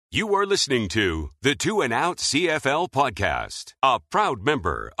You are listening to the Two and Out CFL podcast, a proud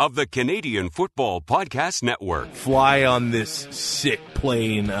member of the Canadian Football Podcast Network. Fly on this sick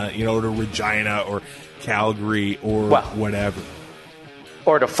plane, to Regina or Calgary or whatever.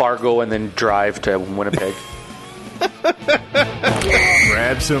 Or to Fargo and then drive to Winnipeg.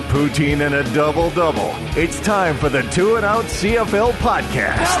 Grab some poutine and a double-double. It's time for the Two and Out CFL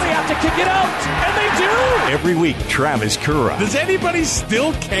podcast. Now they have to kick it out, and they do! Every week, Travis Kura. Does anybody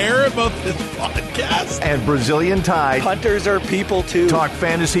still care about this podcast? And Brazilian Tide. Hunters are people, too. Talk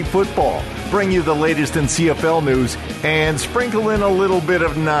fantasy football, bring you the latest in CFL news, and sprinkle in a little bit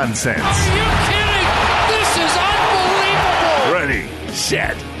of nonsense. Are you kidding? This is unbelievable! Ready,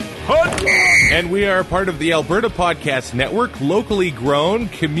 set, hunt! And we are part of the Alberta Podcast Network, locally grown,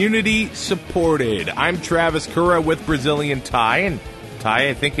 community supported. I'm Travis Kura with Brazilian Ty, and Ty,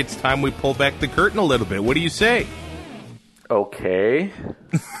 I think it's time we pull back the curtain a little bit. What do you say? Okay.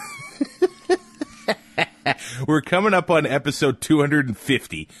 We're coming up on episode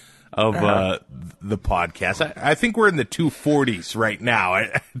 250 of the podcast. I think we're in the 240s right now.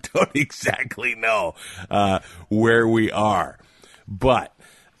 I don't exactly know where we are, but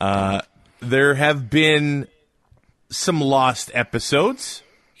there have been some lost episodes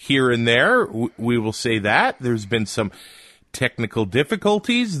here and there. We will say that. There's been some technical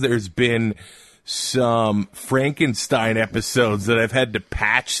difficulties. There's been some Frankenstein episodes that I've had to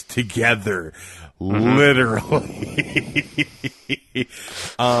patch together, literally.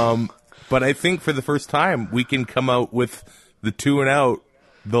 But I think for the first time, we can come out with the Two and Out,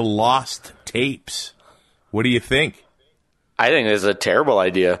 the lost tapes. What do you think? I think this is a terrible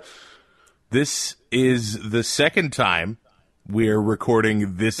idea. This is the second time we're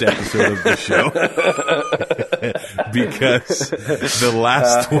recording this episode of the show because the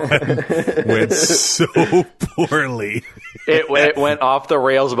last one went so poorly. It went off the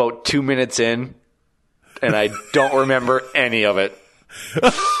rails about 2 minutes in, and I don't remember any of it.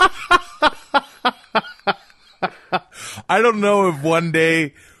 I don't know if one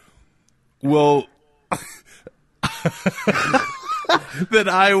day we'll... that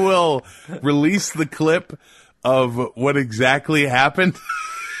I will release the clip of what exactly happened.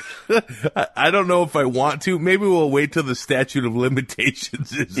 I don't know if I want to. Maybe we'll wait till the statute of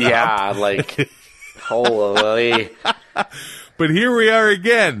limitations is up. Holy. But here we are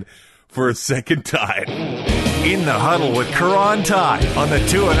again for a second time. In the Huddle with Kura and Ty on the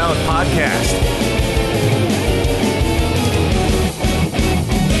Two and Out podcast.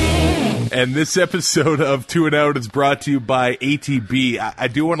 And this episode of Two and Out is brought to you by ATB. I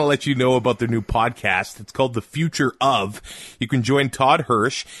do want to let you know about their new podcast. It's called The Future Of. You can join Todd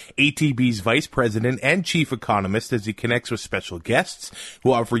Hirsch, ATB's vice president and chief economist, as he connects with special guests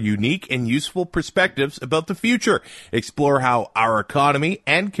who offer unique and useful perspectives about the future. Explore how our economy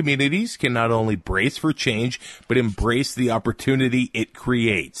and communities can not only brace for change, but embrace the opportunity it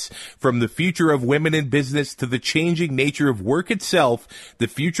creates. From the future of women in business to the changing nature of work itself, The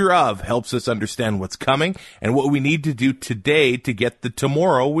Future Of helps us understand what's coming and what we need to do today to get the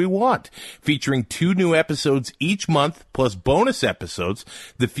tomorrow we want. Featuring 2 new episodes each month, plus bonus episodes,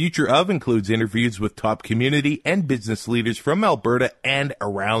 The Future Of includes interviews with top community and business leaders from Alberta and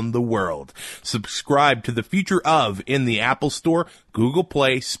around the world. Subscribe to The Future Of in the Apple Store, Google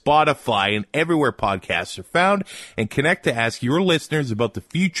Play, Spotify, and everywhere podcasts are found, and connect to ask your listeners about the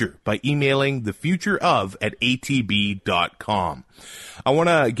future by emailing thefutureof@atb.com. I want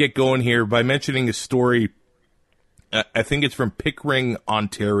to get going here by mentioning a story. I think it's from Pickering,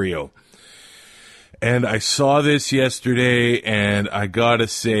 Ontario. And I saw this yesterday, and I gotta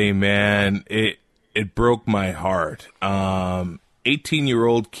say, man, it broke my heart.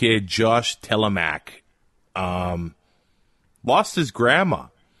 18-year-old kid, Josh Telemack, lost his grandma.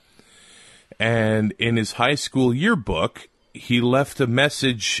 And in his high school yearbook, he left a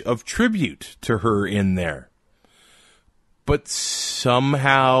message of tribute to her in there. But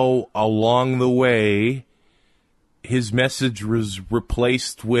somehow along the way, his message was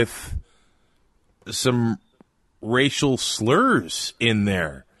replaced with some racial slurs in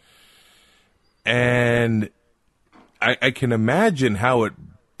there. And I can imagine how it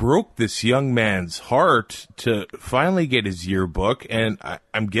broke this young man's heart to finally get his yearbook. And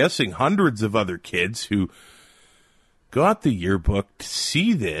I'm guessing hundreds of other kids who got the yearbook to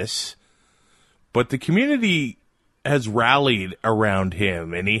see this. But the community has rallied around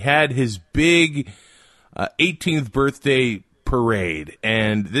him, and he had his big 18th birthday parade.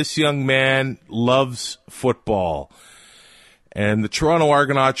 And this young man loves football. And the Toronto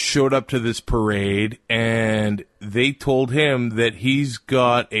Argonauts showed up to this parade, and they told him that he's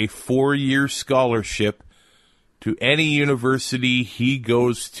got a 4-year scholarship to any university he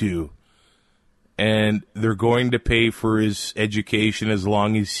goes to, and they're going to pay for his education as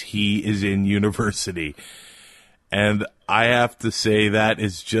long as he is in university. And I have to say that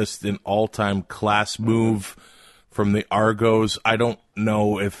is just an all-time class move from the Argos. I don't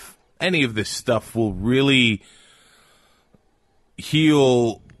know if any of this stuff will really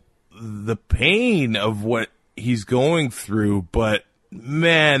heal the pain of what he's going through, but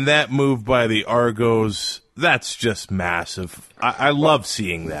man, that move by the Argos, that's just massive. I love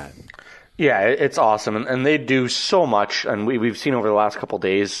seeing that. Yeah, it's awesome, and they do so much, and we've seen over the last couple of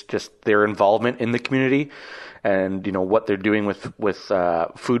days just their involvement in the community, and what they're doing with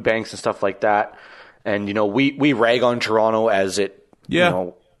food banks and stuff like that. And we rag on Toronto as it. Yeah.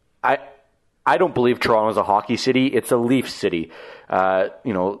 I don't believe Toronto is a hockey city. It's a Leaf city.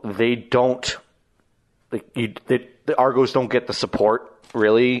 They don't. The Argos don't get the support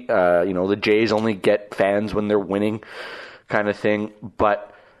really. The Jays only get fans when they're winning, kind of thing.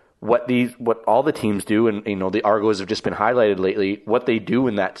 But what all the teams do, and the Argos have just been highlighted lately. What they do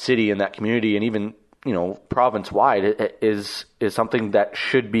in that city, in that community, and even province wide is something that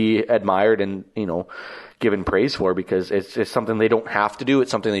should be admired and given praise for, because it's something they don't have to do.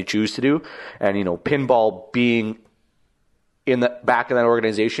 It's something they choose to do, and pinball being in the back of that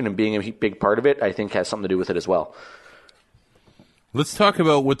organization and being a big part of it, I think has something to do with it as well. Let's talk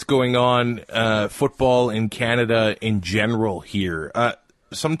about what's going on football in Canada in general here.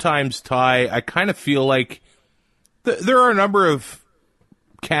 Sometimes, Ty, I kind of feel like there are a number of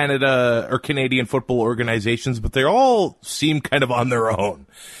Canada or Canadian football organizations, but they all seem kind of on their own.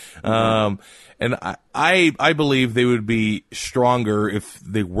 And I believe they would be stronger if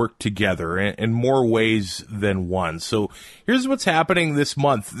they worked together in more ways than one. So here's what's happening this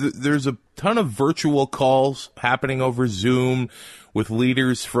month. There's a ton of virtual calls happening over Zoom with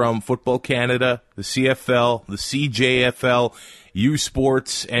leaders from Football Canada, the CFL, the CJFL, U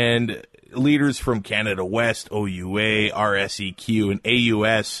Sports, and leaders from Canada West, OUA, RSEQ, and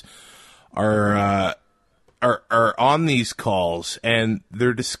AUS are on these calls, and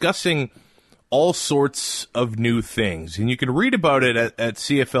they're discussing all sorts of new things. And you can read about it at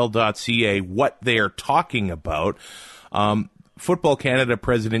CFL.ca, what they are talking about. Football Canada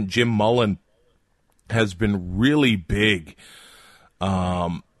President Jim Mullen has been really big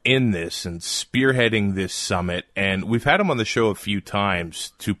in this and spearheading this summit, and we've had him on the show a few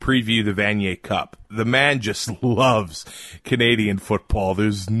times to preview the Vanier Cup. The man just loves Canadian football.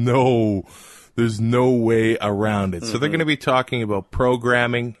 There's no way around it. So they're going to be talking about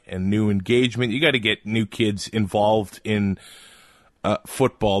programming and new engagement. You got to get new kids involved in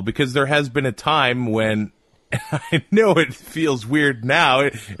football, because there has been a time when, I know it feels weird now,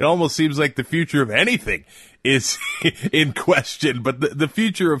 it almost seems like the future of anything is in question, but the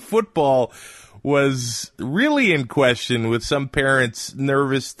future of football was really in question, with some parents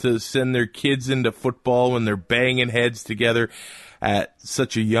nervous to send their kids into football when they're banging heads together at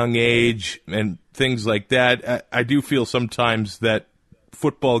such a young age and things like that. I do feel sometimes that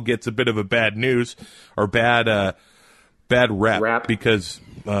football gets a bit of a bad news or bad rep. Because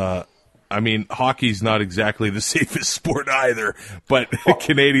hockey's not exactly the safest sport either, but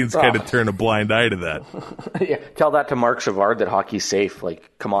Canadians kind of turn a blind eye to that. Yeah, tell that to Mark Savard that hockey's safe. Like,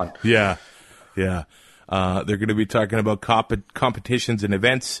 come on. Yeah. They're going to be talking about competitions and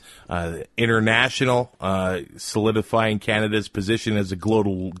events, international, solidifying Canada's position as a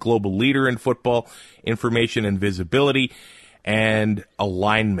global leader in football, information and visibility, and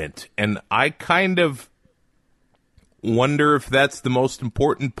alignment. And I kind of wonder if that's the most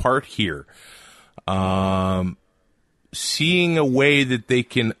important part here. Seeing a way that they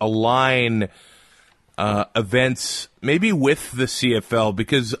can align events maybe with the CFL,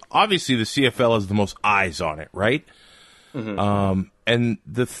 because obviously the CFL has the most eyes on it, right? Mm-hmm. And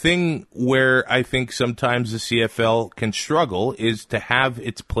the thing where I think sometimes the CFL can struggle is to have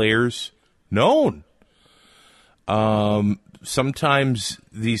its players known. Sometimes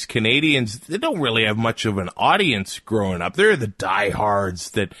these Canadians, they don't really have much of an audience growing up. They're the diehards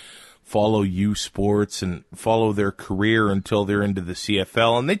that follow U Sports and follow their career until they're into the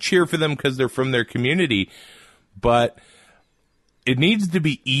CFL, and they cheer for them because they're from their community. But it needs to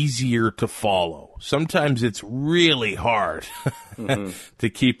be easier to follow. Sometimes it's really hard to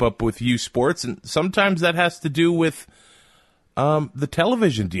keep up with U Sports, and sometimes that has to do with the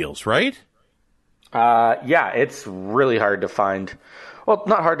television deals, right? Yeah, it's really hard to find. Well,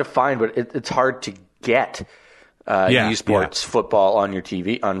 not hard to find, but it's hard to get U Sports football on your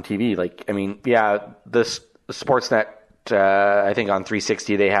TV. On TV, the Sportsnet. I think on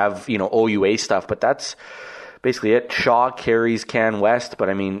 360 they have OUA stuff, but that's basically it. Shaw carries Can West, but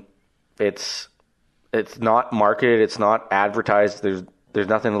it's It's not marketed. It's not advertised. There's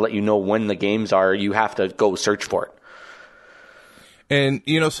nothing to let you know when the games are. You have to go search for it. And,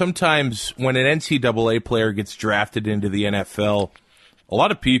 sometimes when an NCAA player gets drafted into the NFL, a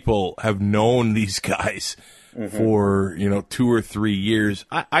lot of people have known these guys for, 2 or 3 years.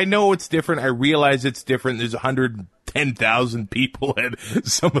 I know it's different. I realize it's different. There's 110,000 people at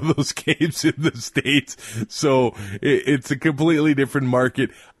some of those games in the States. So it's a completely different market.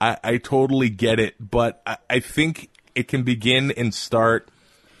 I totally get it. But I think it can begin and start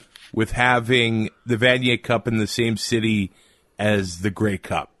with having the Vanier Cup in the same city as the Grey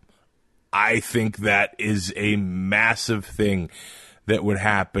Cup. I think that is a massive thing that would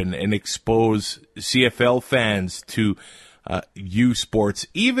happen and expose CFL fans to U Sports.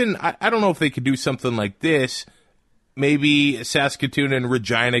 Even, I don't know if they could do something like this. Maybe Saskatoon and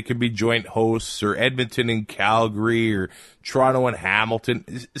Regina could be joint hosts, or Edmonton and Calgary, or Toronto and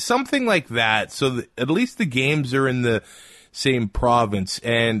Hamilton. Something like that, so that at least the games are in the same province,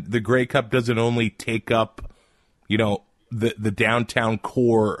 and the Grey Cup doesn't only take up, the downtown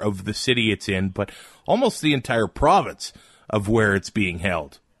core of the city it's in, but almost the entire province of where it's being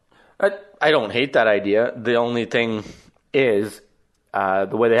held. I don't hate that idea. The only thing is, the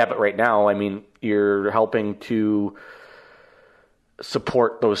way they have it right now, I mean, you're helping to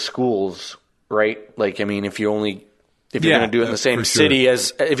support those schools, right? Like, I mean, if you're going to do it in the same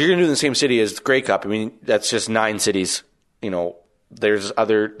city as Grey Cup, I mean, that's just 9 cities. There's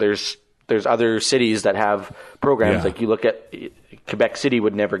other cities that have programs. Yeah. Like, you look at Quebec City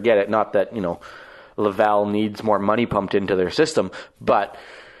would never get it. Not that, Laval needs more money pumped into their system, but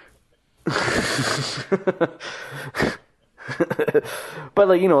but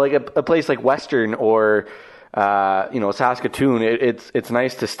like a place like Western or Saskatoon, it's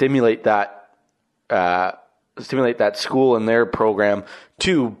nice to stimulate that school and their program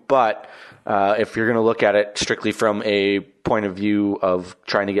too. But if you're going to look at it strictly from a point of view of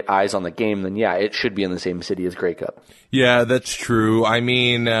trying to get eyes on the game, then yeah, it should be in the same city as Grey Cup. Yeah, that's true. I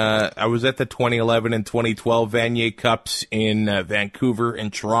mean, I was at the 2011 and 2012 Vanier Cups in Vancouver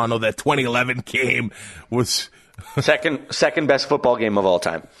and Toronto. That 2011 game was second best football game of all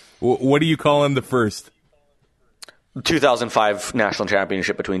time. What do you call him the first? 2005 national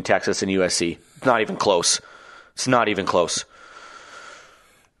championship between Texas and USC. Not even close. It's not even close.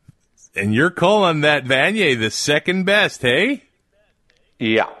 And you're calling that Vanier the second best, hey?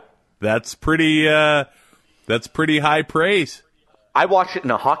 Yeah. That's pretty high praise. I watched it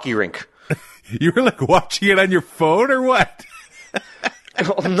in a hockey rink. You were like watching it on your phone or what?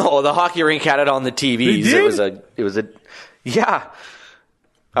 No, the hockey rink had it on the TVs. It was a yeah.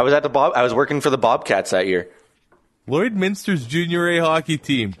 I was working for the Bobcats that year. Lloydminster's Junior A hockey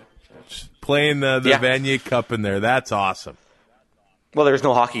team playing the Vanier Cup in there. That's awesome. Well, there's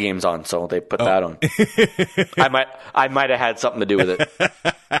no hockey games on, so they put that on. I might have had something to do with it.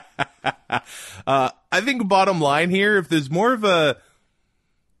 I think bottom line here, if there's more of a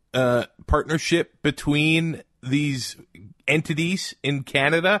partnership between these entities in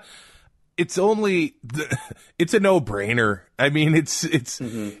Canada, it's a no-brainer. I mean, it's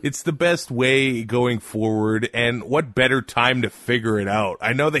the best way going forward, and what better time to figure it out?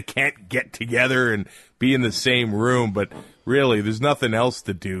 I know they can't get together and be in the same room, but really, there's nothing else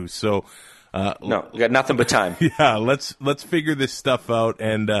to do. So, no, we got nothing but time. Yeah, let's figure this stuff out,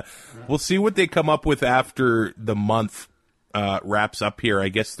 and we'll see what they come up with after the month wraps up here. I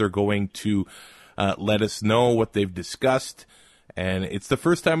guess they're going to let us know what they've discussed, and it's the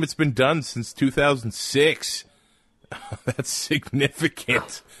first time it's been done since 2006. That's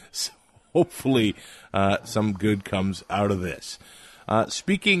significant. So hopefully, some good comes out of this.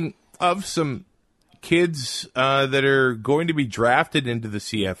 Speaking of some kids that are going to be drafted into the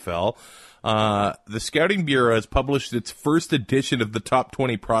CFL, the Scouting Bureau has published its first edition of the top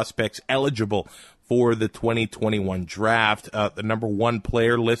 20 prospects eligible for the 2021 draft. The number 1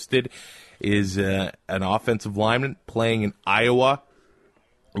 player listed is an offensive lineman playing in Iowa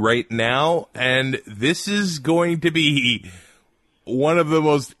right now, and this is going to be one of the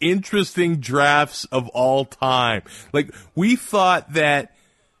most interesting drafts of all time. Like, we thought that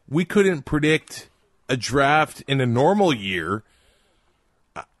we couldn't predict a draft in a normal year.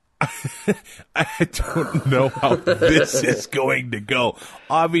 I don't know how this is going to go.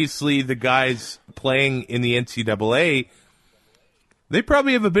 Obviously, the guys playing in the NCAA, they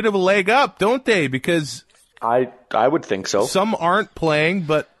probably have a bit of a leg up, don't they? Because I would think so. Some aren't playing,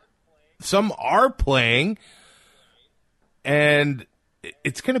 but some are playing, and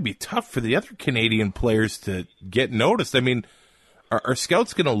it's going to be tough for the other Canadian players to get noticed. I mean, are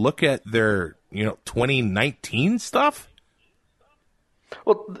scouts going to look at their 2019 stuff?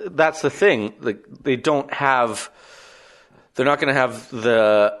 Well, that's the thing. Like, they're not going to have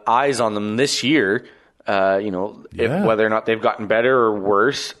the eyes on them this year. Whether or not they've gotten better or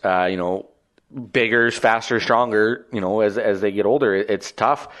worse. Bigger, faster, stronger. As they get older, it's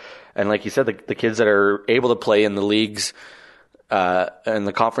tough. And like you said, the kids that are able to play in the leagues and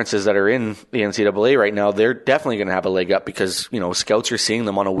the conferences that are in the NCAA right now, they're definitely going to have a leg up because scouts are seeing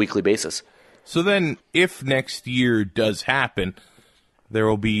them on a weekly basis. So then, if next year does happen, there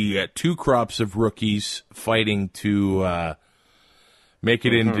will be 2 crops of rookies fighting to make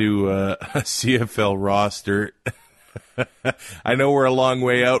it into a CFL roster. I know we're a long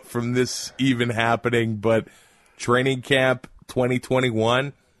way out from this even happening, but training camp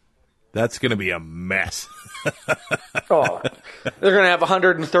 2021, that's going to be a mess. They're going to have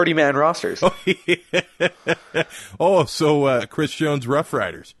 130-man rosters. So Chris Jones Rough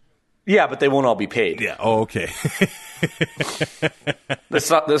Riders. Yeah, but they won't all be paid. Yeah. Oh, okay.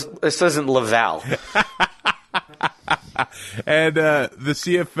 This isn't Laval. And the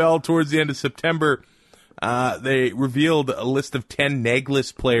CFL, towards the end of September, they revealed a list of 10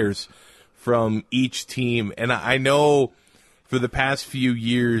 negless players from each team. And I know for the past few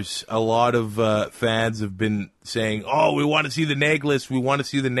years, a lot of fans have been saying, "Oh, we want to see the neg list. We want to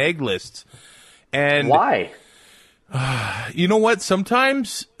see the neg lists." And why? You know what?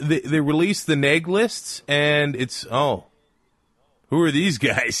 Sometimes they release the neg lists, and it's, who are these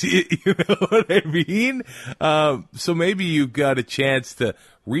guys? You know what I mean? So maybe you've got a chance to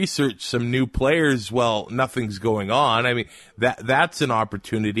research some new players while nothing's going on. I mean, that's an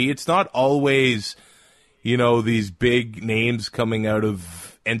opportunity. It's not always, these big names coming out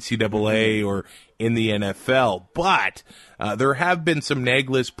of NCAA or in the NFL, but there have been some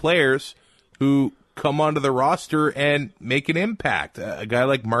negless players who come onto the roster and make an impact. A guy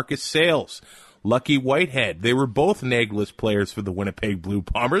like Marcus Sales, Lucky Whitehead, they were both negless players for the Winnipeg Blue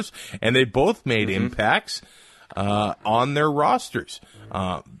Bombers, and they both made impacts on their rosters.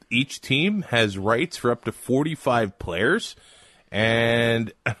 Each team has rights for up to 45 players,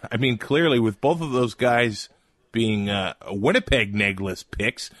 and I mean, clearly with both of those guys being Winnipeg negless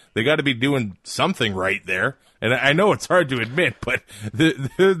picks, they got to be doing something right there. And I know it's hard to admit, but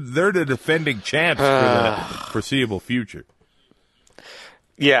they're the defending champs for the foreseeable future.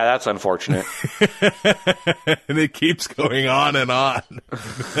 Yeah, that's unfortunate. And it keeps going on and on.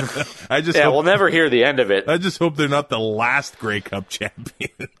 We'll never hear the end of it. I just hope they're not the last Grey Cup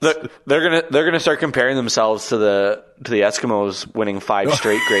champions. They're gonna start comparing themselves to the Eskimos winning 5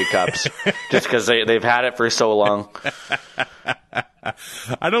 straight Grey Cups just because they've had it for so long.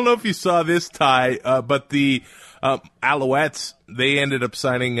 I don't know if you saw this, Ty, but the Alouettes, they ended up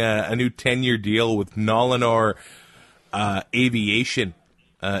signing a new 10-year deal with Nolinor Aviation,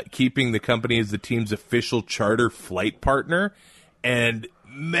 keeping the company as the team's official charter flight partner. And,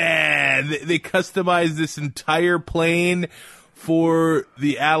 man, they customized this entire plane for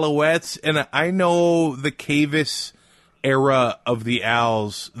the Alouettes. And I know the Cavis era of the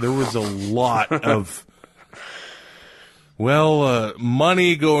Owls, there was a lot of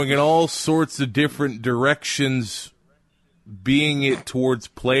money going in all sorts of different directions, being it towards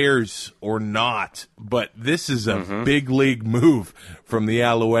players or not. But this is a big league move from the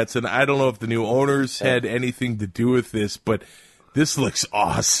Alouettes, and I don't know if the new owners had anything to do with this, but this looks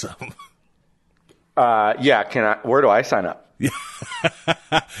awesome. Where do I sign up?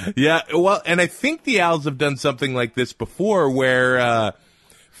 Yeah, well, and I think the Owls have done something like this before where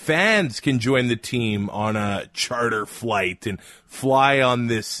fans can join the team on a charter flight and fly on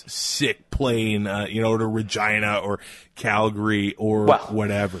this sick plane, to Regina or Calgary or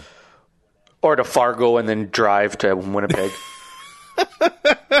whatever. Or to Fargo and then drive to Winnipeg.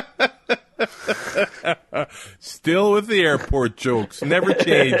 Still with the airport jokes. Never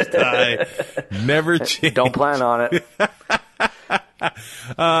changed, Ty. Never changed. Don't plan on it.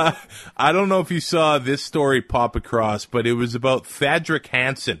 I don't know if you saw this story pop across, but it was about Thadric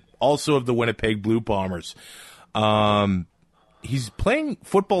Hansen, also of the Winnipeg Blue Bombers. He's playing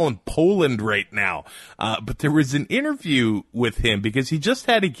football in Poland right now, but there was an interview with him because he just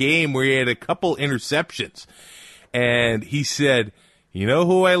had a game where he had a couple interceptions, and he said, "You know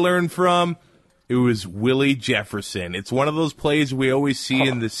who I learned from? It was Willie Jefferson." It's one of those plays we always see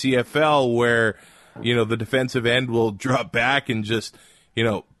in the CFL where, the defensive end will drop back and just,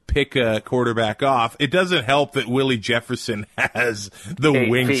 pick a quarterback off. It doesn't help that Willie Jefferson has the 8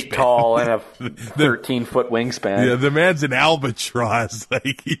 wingspan. feet tall and a 13-foot wingspan. Yeah, the man's an albatross.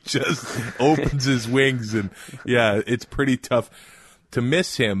 Like, he just opens his wings, and it's pretty tough to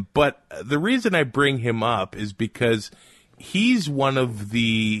miss him. But the reason I bring him up is because he's one of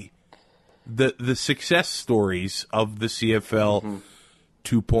the success stories of the CFL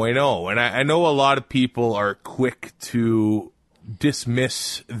 2.0. And I know a lot of people are quick to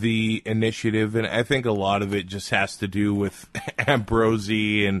dismiss the initiative, and I think a lot of it just has to do with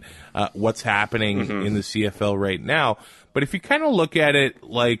Ambrosie and what's happening in the CFL right now. But if you kind of look at it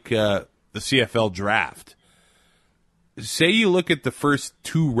like the CFL draft, say you look at the first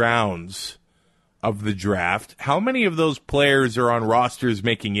 2 rounds of the draft, how many of those players are on rosters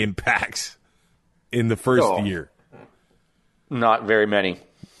making impacts in the first year? Not very many.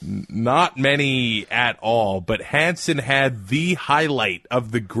 Not many at all, but Hansen had the highlight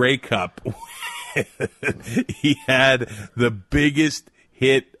of the Grey Cup. He had the biggest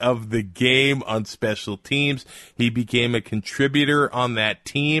hit of the game on special teams. He became a contributor on that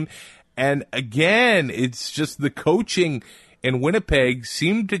team. And again, it's just the coaching in Winnipeg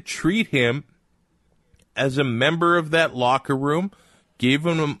seemed to treat him as a member of that locker room, gave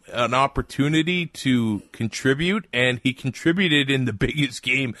him an opportunity to contribute, and he contributed in the biggest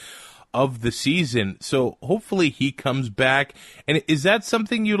game of the season. So hopefully he comes back. And is that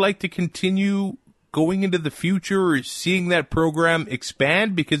something you'd like to continue going into the future, or seeing that program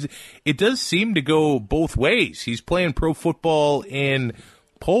expand? Because it does seem to go both ways. He's playing pro football in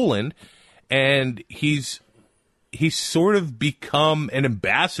Poland, and he's sort of become an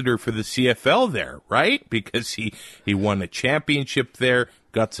ambassador for the CFL there, right? Because he won a championship there,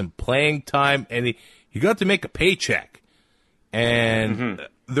 got some playing time, and he got to make a paycheck. And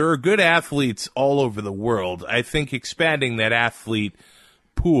there are good athletes all over the world. I think expanding that athlete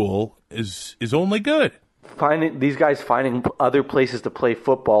pool is only good. These guys finding other places to play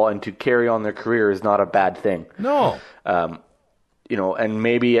football and to carry on their career is not a bad thing. No. And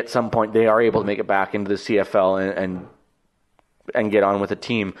maybe at some point they are able to make it back into the CFL and get on with a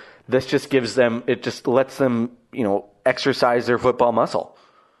team. This just gives them, it just lets them, exercise their football muscle.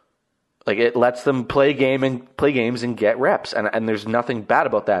 Like, it lets them play games and get reps, and there's nothing bad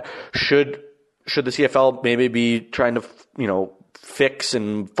about that. Should the CFL maybe be trying to, fix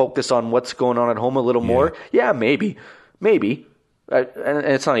and focus on what's going on at home a little more? Yeah, maybe. And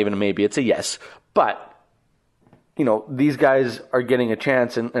it's not even a maybe, it's a yes. But these guys are getting a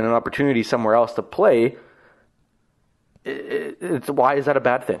chance and an opportunity somewhere else to play. Why is that a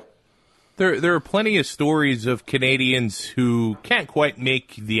bad thing? There are plenty of stories of Canadians who can't quite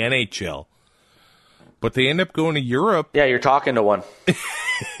make the NHL, but they end up going to Europe. Yeah, you're talking to one.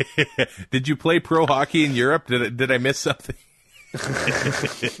 Did you play pro hockey in Europe? Did I miss something?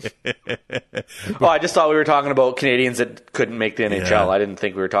 I just thought we were talking about Canadians that couldn't make the NHL. Yeah. I didn't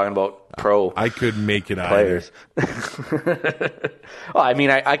think we were talking about pro. I couldn't make it players. Either.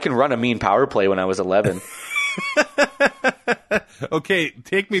 I can run a mean power play when I was 11. Okay,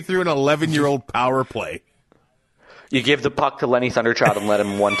 take me through an 11-year-old power play. You give the puck to Lenny Thunderchild and let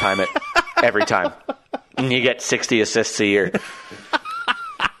him one-time it every time. And you get 60 assists a year.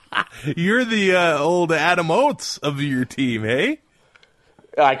 You're the old Adam Oates of your team, hey?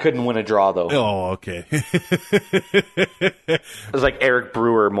 I couldn't win a draw, though. Oh, okay. It was like Eric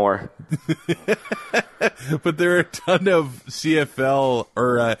Brewer more. But there are a ton of CFL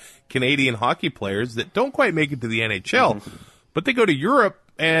or Canadian hockey players that don't quite make it to the NHL, but they go to Europe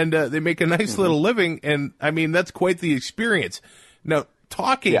and they make a nice little living, and, that's quite the experience. Now,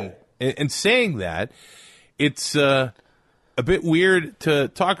 talking and saying that, it's a bit weird to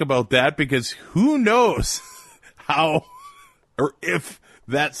talk about that, because who knows how or if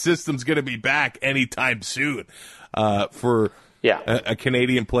that system's going to be back anytime soon for a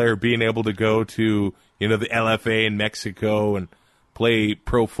Canadian player being able to go to, the LFA in Mexico and play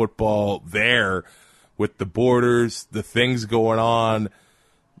pro football there with the borders, the things going on.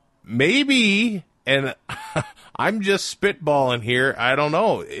 Maybe, and I'm just spitballing here, I don't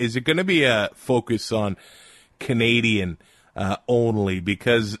know, is it going to be a focus on Canadian only?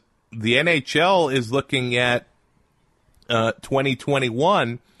 Because the NHL is looking at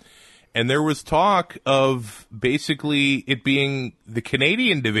 2021, and there was talk of basically it being the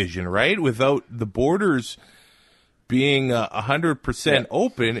Canadian division, right? Without the borders being 100%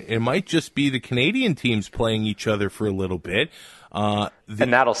 open, it might just be the Canadian teams playing each other for a little bit. And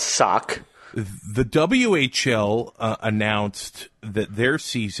that'll suck. The WHL announced that their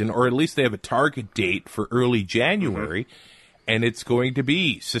season, or at least they have a target date for early January, and it's going to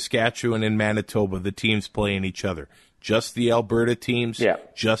be Saskatchewan and Manitoba, the teams playing each other. Just the Alberta teams,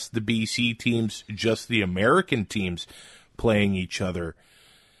 just the BC teams, just the American teams playing each other.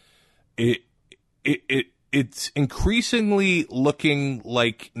 It's increasingly looking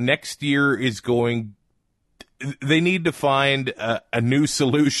like next year is going. They need to find a new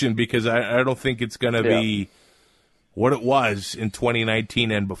solution, because I don't think it's going to be what it was in 2019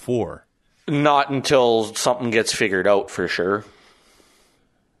 and before. Not until something gets figured out, for sure.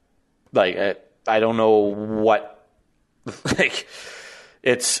 Like, I don't know what, like,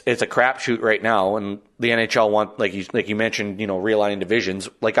 it's a crapshoot right now, and the NHL want, like you mentioned, realigning divisions.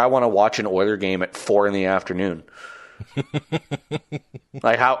 Like, I want to watch an Oiler game at 4 p.m.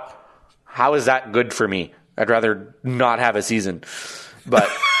 Like, how is that good for me? I'd rather not have a season, but.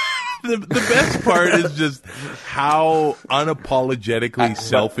 The best part is just how unapologetically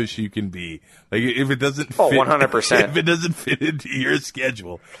selfish you can be. Like, if it doesn't fit, 100%. If it doesn't fit into your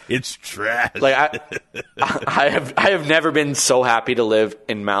schedule, it's trash. Like, I have never been so happy to live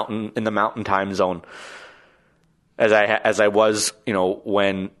in the mountain time zone as I was,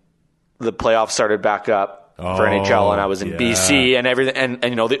 when the playoffs started back up for NHL, and I was in BC and everything, and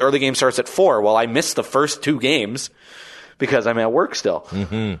the early game starts at 4. Well, I missed the first 2 games because I'm at work still.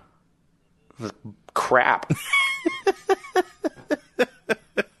 Mm-hmm. Crap.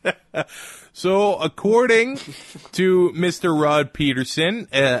 So, according to Mr. Rod Peterson,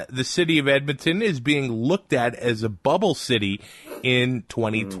 the city of Edmonton is being looked at as a bubble city in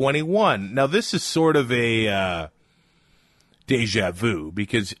 2021. Now, this is sort of a deja vu,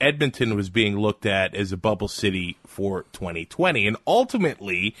 because Edmonton was being looked at as a bubble city for 2020, and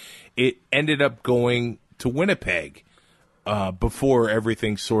ultimately it ended up going to Winnipeg. Before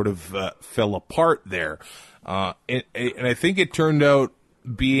everything sort of fell apart there. And I think it turned out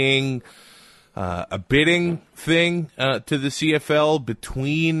being a bidding thing to the CFL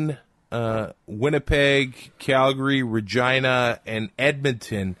between Winnipeg, Calgary, Regina, and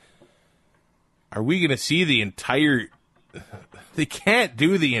Edmonton. Are we going to see the entire... They can't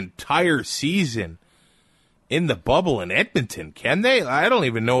do the entire season in the bubble in Edmonton, can they? I don't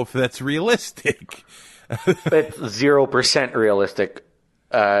even know if that's realistic. It's 0% realistic.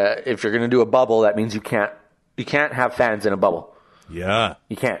 If you're going to do a bubble, that means you can't have fans in a bubble. Yeah.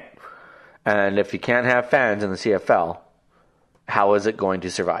 You can't. And if you can't have fans in the CFL, how is it going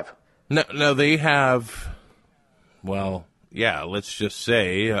to survive? No, they have, let's just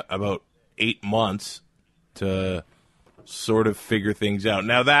say about 8 months to sort of figure things out.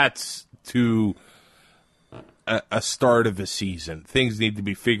 Now, that's to a start of a season. Things need to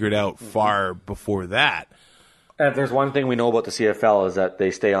be figured out far before that. And if there's one thing we know about the CFL is that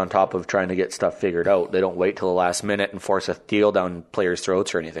they stay on top of trying to get stuff figured out. They don't wait till the last minute and force a deal down players'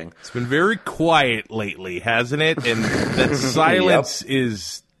 throats or anything. It's been very quiet lately, hasn't it? And that silence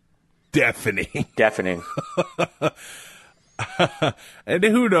is deafening. Deafening. And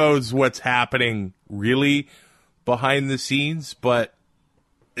who knows what's happening really behind the scenes, but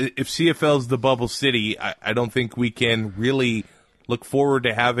if CFL's the bubble city, I don't think we can really look forward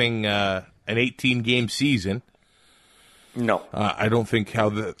to having an 18-game season. No, I don't think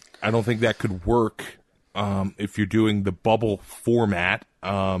that could work if you're doing the bubble format.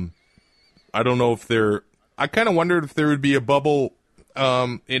 I don't know if I kind of wondered if there would be a bubble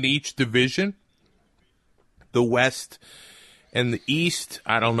in each division. The West and the East,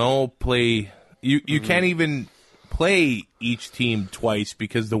 I don't know. Play you can't even play each team twice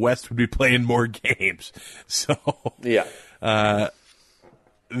because the West would be playing more games. So yeah,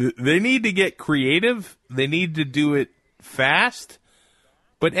 they need to get creative. They need to do it fast.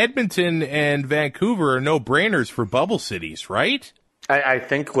 But Edmonton and Vancouver are no-brainers for bubble cities, right? I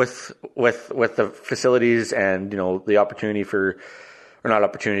think with the facilities and the opportunity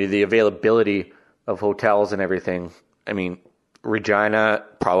the availability of hotels and everything. I mean, Regina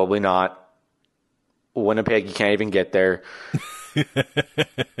probably not. Winnipeg, you can't even get there.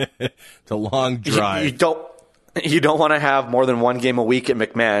 It's a long drive. You don't want to have more than one game a week at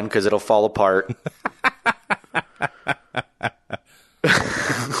McMahon because it'll fall apart.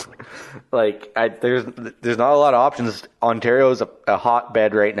 There's not a lot of options. Ontario's a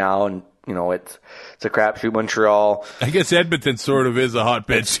hotbed right now, and it's a crapshoot. Montreal. I guess Edmonton sort of is a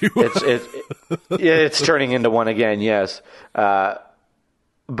hotbed too. It's turning into one again. Yes, but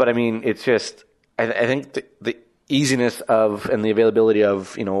I mean, it's just. I think the easiness of and the availability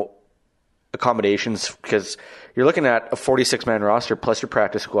of accommodations, because you're looking at a 46-man roster plus your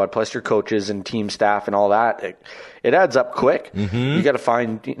practice squad plus your coaches and team staff and all that. It adds up quick. Mm-hmm. You got to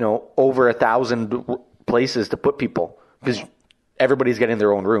find over 1,000 places to put people because everybody's getting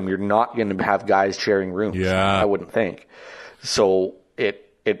their own room. You're not going to have guys sharing rooms. Yeah, I wouldn't think. So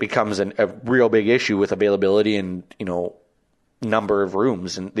it becomes a real big issue with availability and number of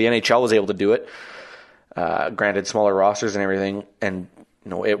rooms, and the NHL was able to do it. Granted, smaller rosters and everything, and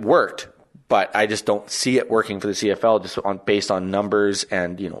it worked. But I just don't see it working for the CFL just based on numbers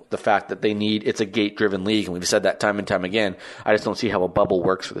and the fact that it's a gate-driven league, and we've said that time and time again. I just don't see how a bubble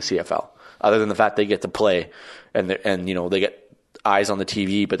works for the CFL, other than the fact they get to play and they get eyes on the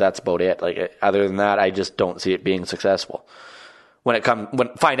TV, but that's about it. Other than that, I just don't see it being successful. when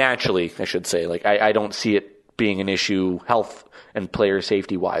financially, I should say. Like I don't see it being an issue health and player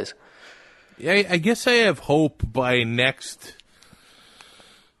safety wise. Yeah, I guess I have hope by next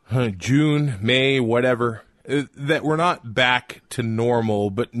June, May, whatever, that we're not back to normal,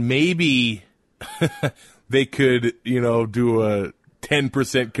 but maybe they could, do a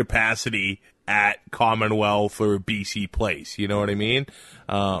 10% capacity at Commonwealth or BC Place. You know what I mean?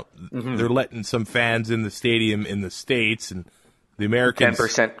 They're letting some fans in the stadium in the States, and the Americans.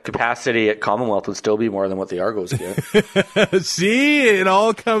 10% capacity at Commonwealth would still be more than what the Argos get. See, it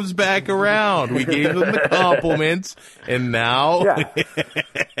all comes back around. We gave them the compliments, and now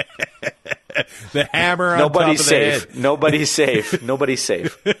the hammer on Nobody's top of safe. the head. Nobody's safe. Nobody's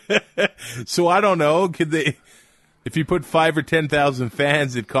safe. So I don't know. Could they? If you put 5,000 or 10,000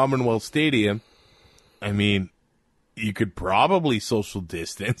 fans at Commonwealth Stadium, I mean, you could probably social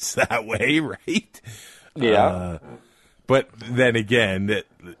distance that way, right? Yeah. But then again,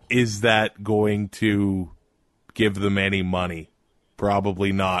 is that going to give them any money?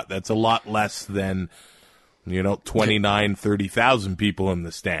 Probably not. That's a lot less than, 29,000, 30,000 people in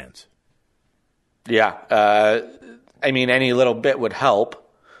the stands. Yeah. I mean, any little bit would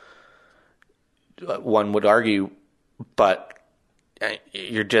help, one would argue, but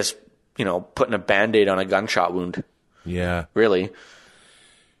you're just, putting a Band-Aid on a gunshot wound. Yeah. Really.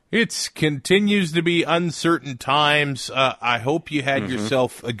 It continues to be uncertain times. I hope you had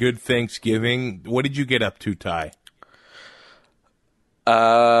yourself a good Thanksgiving. What did you get up to, Ty?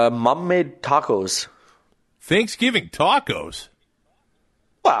 Mom made tacos. Thanksgiving tacos?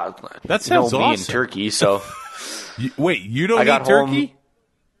 Well, that sounds awesome. Me and turkey, so. Wait, you don't eat turkey? Home,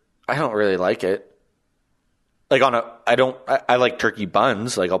 I don't really like it. Like I like turkey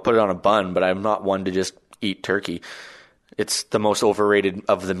buns. Like I'll put it on a bun, but I'm not one to just eat turkey. It's the most overrated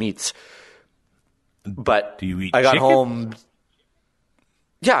of the meats. But do you eat I got chicken? home.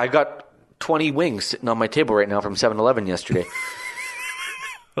 Yeah, I got 20 wings sitting on my table right now from 7-Eleven yesterday.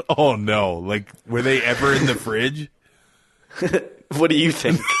 Oh no! Like, were they ever in the fridge? What do you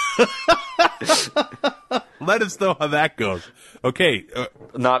think? Let us know how that goes. Okay.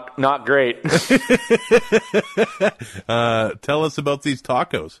 Not great. Tell us about these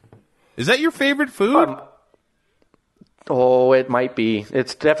tacos. Is that your favorite food? It might be.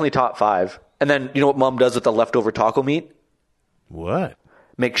 It's definitely top 5. And then, you know what Mom does with the leftover taco meat? What?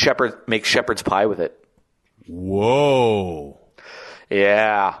 Make shepherd's pie with it. Whoa.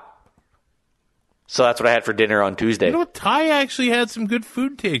 Yeah. So that's what I had for dinner on Tuesday. You know what? Ty actually had some good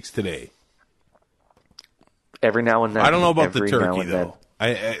food takes today. Every now and then. I don't know about the turkey, though.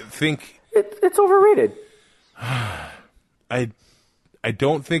 I think... It's overrated. I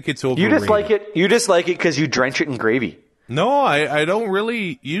don't think it's overrated. You just like it because you drench it in gravy. No, I don't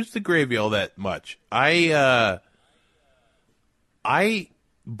really use the gravy all that much. I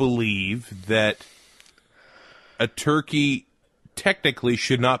believe that a turkey technically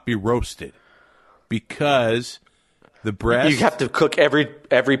should not be roasted because the breast... You have to cook every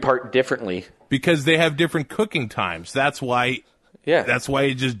part differently. Because they have different cooking times. That's why. Yeah. That's why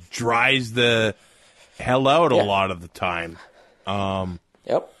it just dries the hell out a lot of the time.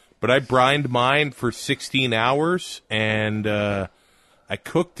 Yep. But I brined mine for 16 hours, and I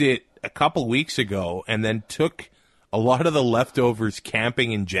cooked it a couple weeks ago, and then took a lot of the leftovers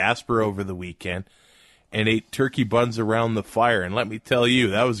camping in Jasper over the weekend, and ate turkey buns around the fire. And let me tell you,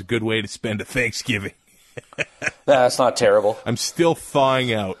 that was a good way to spend a Thanksgiving. That's not terrible. I'm still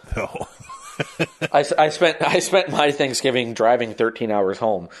thawing out, though. I spent my Thanksgiving driving 13 hours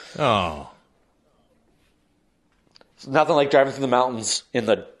home. Oh. It's nothing like driving through the mountains in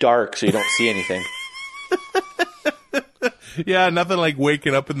the dark so you don't see anything. Yeah, nothing like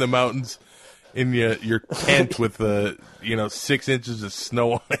waking up in the mountains in your tent with 6 inches of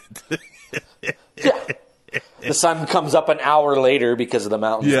snow on it. Yeah. The sun comes up an hour later because of the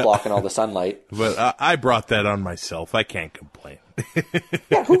mountains blocking all the sunlight. But I brought that on myself. I can't complain.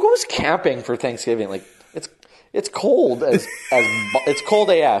 Yeah, who goes camping for Thanksgiving? Like it's cold it's cold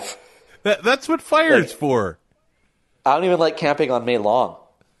AF. That's what fire's for. I don't even like camping on May Long,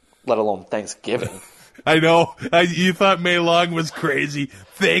 let alone Thanksgiving. I know. You thought May Long was crazy.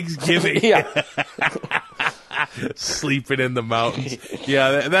 Thanksgiving. Yeah. Sleeping in the mountains.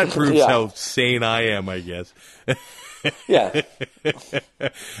 Yeah, that proves how sane I am, I guess. Yeah.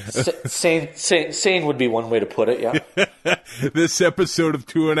 Sane would be one way to put it, yeah. This episode of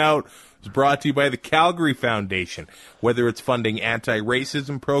Two and Out is brought to you by the Calgary Foundation. Whether it's funding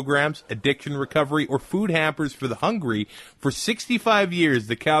anti-racism programs, addiction recovery, or food hampers for the hungry, for 65 years,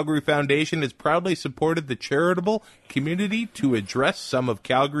 the Calgary Foundation has proudly supported the charitable community to address some of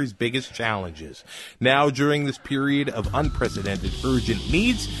Calgary's biggest challenges. Now, during this period of unprecedented urgent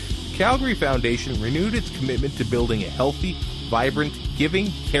needs, Calgary Foundation renewed its commitment to building a healthy, vibrant, giving,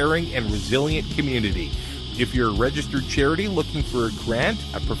 caring, and resilient community. If you're a registered charity looking for a grant,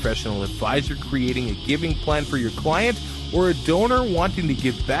 a professional advisor creating a giving plan for your client, or a donor wanting to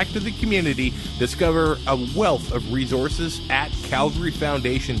give back to the community, discover a wealth of resources at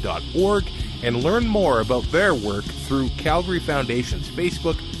calgaryfoundation.org and learn more about their work through Calgary Foundation's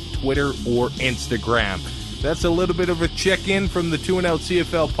Facebook, Twitter, or Instagram. That's a little bit of a check-in from the 2 and Out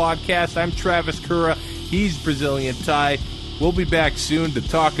CFL podcast. I'm Travis Cura. He's Brazilian Ty. We'll be back soon to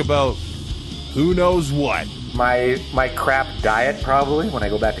talk about who knows what. My crap diet, probably, when I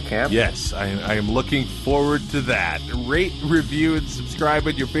go back to camp. Yes, I am looking forward to that. Rate, review, and subscribe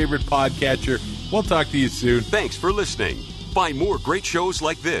at your favorite podcatcher. We'll talk to you soon. Thanks for listening. Find more great shows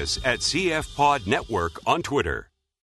like this at CF Pod Network on Twitter.